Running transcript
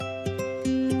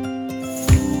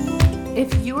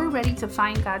If you are ready to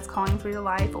find God's calling for your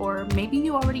life, or maybe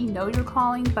you already know your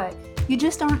calling, but you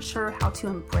just aren't sure how to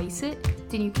embrace it,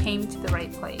 then you came to the right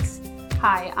place.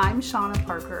 Hi, I'm Shauna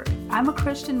Parker. I'm a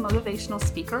Christian motivational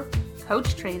speaker,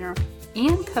 coach trainer,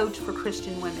 and coach for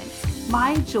Christian women.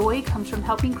 My joy comes from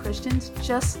helping Christians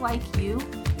just like you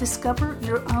discover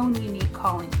your own unique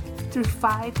calling through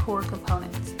 5 core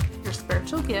components: your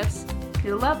spiritual gifts,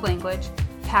 your love language,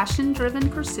 passion-driven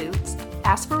pursuits,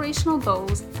 aspirational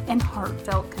goals, and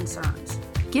heartfelt concerns.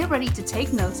 Get ready to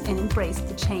take notes and embrace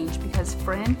the change because,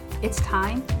 friend, it's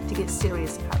time to get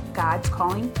serious about God's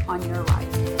calling on your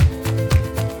life.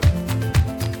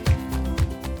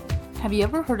 Have you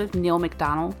ever heard of Neil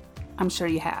McDonough? I'm sure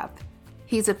you have.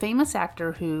 He's a famous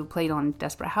actor who played on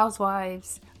Desperate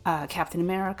Housewives, Captain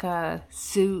America,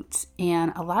 Suits,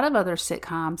 and a lot of other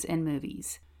sitcoms and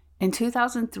movies. In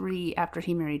 2003, after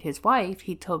he married his wife,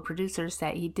 he told producers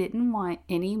that he didn't want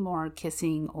any more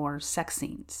kissing or sex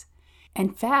scenes.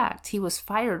 In fact, he was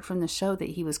fired from the show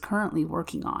that he was currently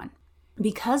working on.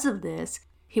 Because of this,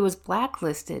 he was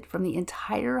blacklisted from the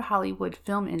entire Hollywood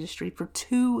film industry for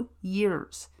 2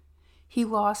 years. He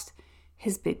lost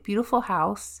his big, beautiful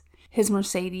house, his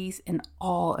Mercedes, and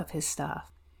all of his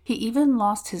stuff. He even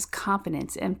lost his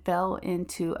confidence and fell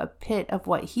into a pit of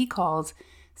what he calls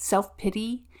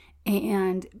self-pity,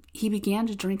 and he began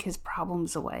to drink his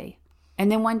problems away.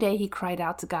 And then one day he cried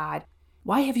out to God,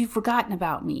 "Why have you forgotten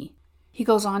about me?" He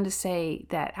goes on to say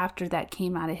that after that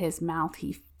came out of his mouth,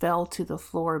 he fell to the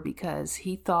floor because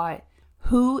he thought,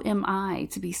 who am I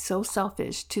to be so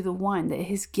selfish to the one that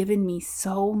has given me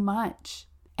so much?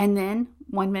 And then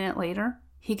 1 minute later,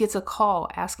 he gets a call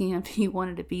asking if he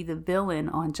wanted to be the villain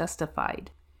on Justified.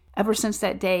 Ever since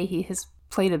that day, he has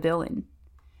played a villain.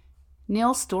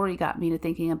 Neil's story got me to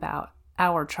thinking about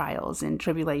our trials and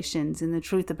tribulations and the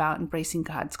truth about embracing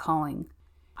God's calling.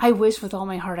 I wish with all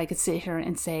my heart I could sit here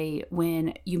and say,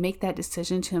 when you make that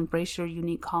decision to embrace your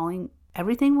unique calling,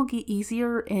 everything will get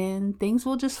easier and things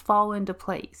will just fall into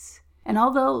place. And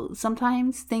although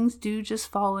sometimes things do just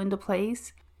fall into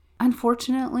place,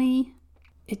 unfortunately,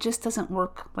 it just doesn't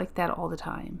work like that all the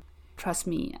time. Trust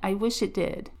me, I wish it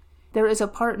did. There is a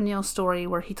part in Neil's story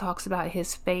where he talks about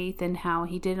his faith and how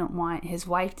he didn't want his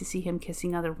wife to see him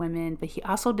kissing other women, but he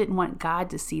also didn't want God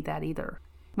to see that either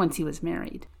once he was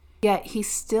married. Yet he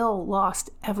still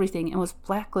lost everything and was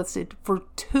blacklisted for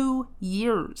 2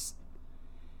 years.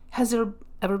 Has there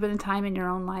ever been a time in your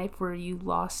own life where you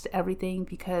lost everything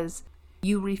because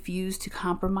you refused to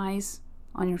compromise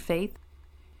on your faith?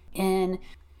 In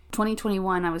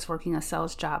 2021, I was working a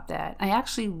sales job that I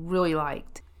actually really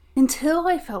liked, until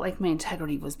I felt like my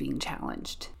integrity was being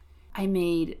challenged. I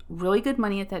made really good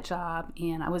money at that job,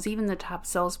 and I was even the top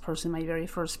salesperson my very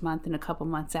first month and a couple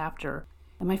months after.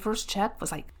 And my first check was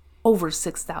like over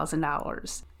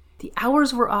 $6,000. The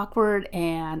hours were awkward,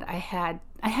 and I had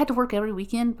to work every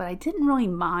weekend, but I didn't really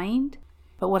mind.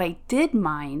 But what I did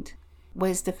mind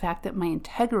was the fact that my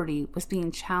integrity was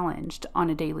being challenged on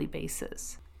a daily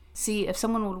basis. See, if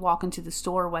someone would walk into the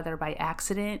store, whether by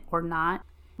accident or not,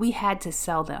 we had to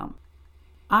sell them.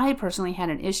 I personally had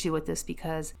an issue with this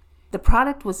because the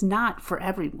product was not for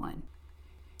everyone.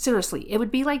 Seriously, it would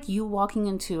be like you walking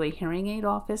into a hearing aid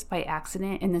office by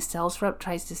accident and the sales rep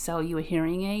tries to sell you a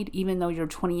hearing aid even though you're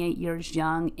 28 years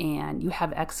young and you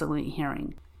have excellent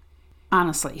hearing.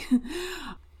 Honestly,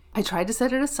 I tried to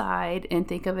set it aside and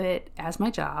think of it as my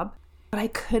job, but I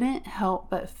couldn't help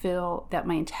but feel that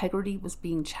my integrity was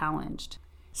being challenged.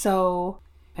 So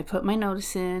I put my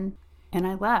notice in and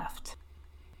I left.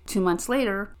 2 months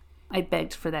later, I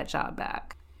begged for that job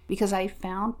back because I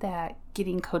found that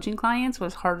getting coaching clients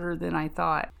was harder than I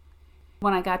thought.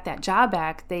 When I got that job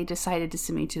back, they decided to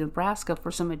send me to Nebraska for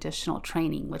some additional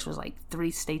training, which was like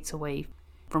 3 states away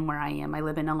from where I am. I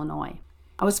live in Illinois.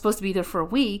 I was supposed to be there for a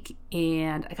week,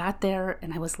 and I got there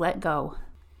and I was let go.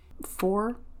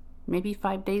 4, maybe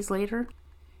 5 days later,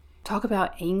 talk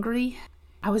about angry.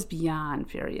 I was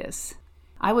beyond furious.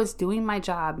 I was doing my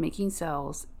job, making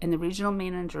sales, and the regional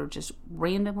manager just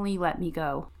randomly let me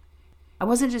go. I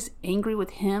wasn't just angry with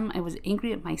him, I was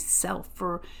angry at myself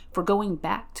for going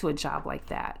back to a job like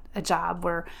that, a job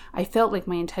where I felt like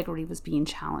my integrity was being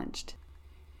challenged.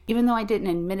 Even though I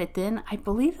didn't admit it then, I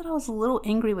believe that I was a little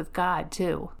angry with God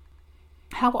too.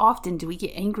 How often do we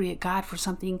get angry at God for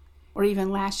something or even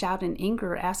lash out in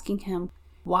anger asking him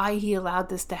why he allowed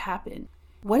this to happen?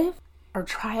 What if our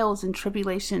trials and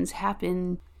tribulations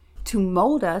happen to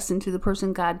mold us into the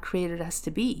person God created us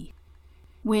to be?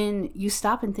 When you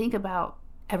stop and think about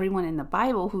everyone in the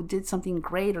Bible who did something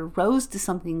great or rose to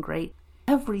something great,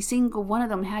 every single one of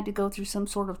them had to go through some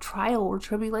sort of trial or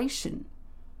tribulation.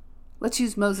 Let's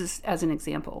use Moses as an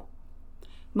example.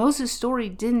 Moses' story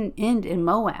didn't end in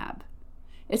Moab.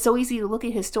 It's so easy to look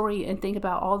at his story and think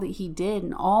about all that he did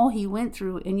and all he went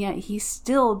through, and yet he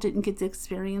still didn't get to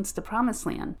experience the promised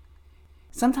land.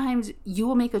 Sometimes you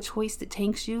will make a choice that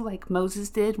tanks you, like Moses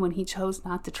did when he chose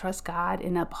not to trust God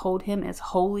and uphold him as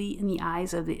holy in the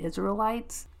eyes of the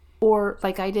Israelites. Or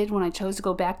like I did when I chose to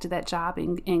go back to that job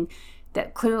and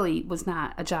that clearly was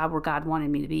not a job where God wanted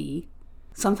me to be.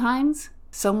 Sometimes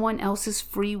someone else's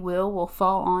free will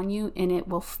fall on you and it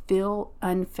will feel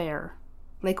unfair.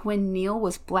 Like when Neil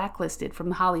was blacklisted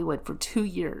from Hollywood for 2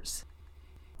 years.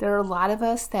 There are a lot of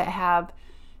us that have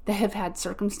had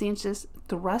circumstances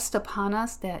thrust upon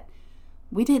us that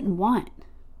we didn't want.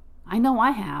 I know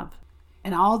I have.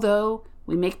 And although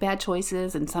we make bad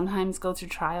choices and sometimes go through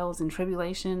trials and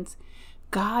tribulations,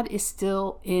 God is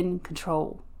still in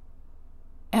control.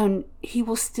 And he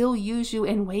will still use you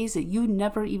in ways that you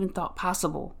never even thought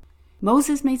possible.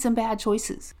 Moses made some bad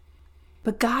choices,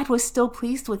 but God was still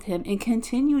pleased with him and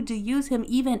continued to use him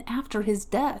even after his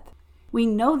death. We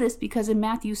know this because in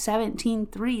Matthew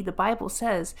 17:3, the Bible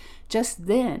says, just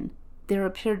then there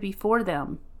appeared before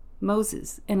them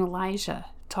Moses and Elijah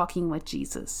talking with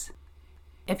Jesus.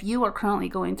 If you are currently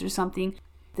going through something,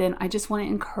 then I just want to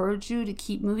encourage you to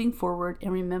keep moving forward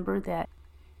and remember that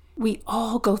we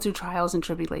all go through trials and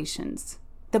tribulations.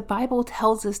 The Bible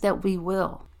tells us that we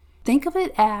will. Think of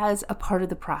it as a part of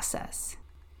the process.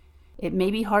 It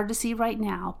may be hard to see right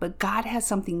now, but God has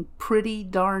something pretty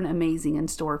darn amazing in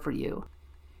store for you.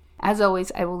 As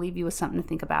always, I will leave you with something to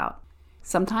think about.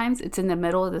 Sometimes it's in the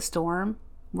middle of the storm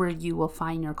where you will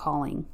find your calling.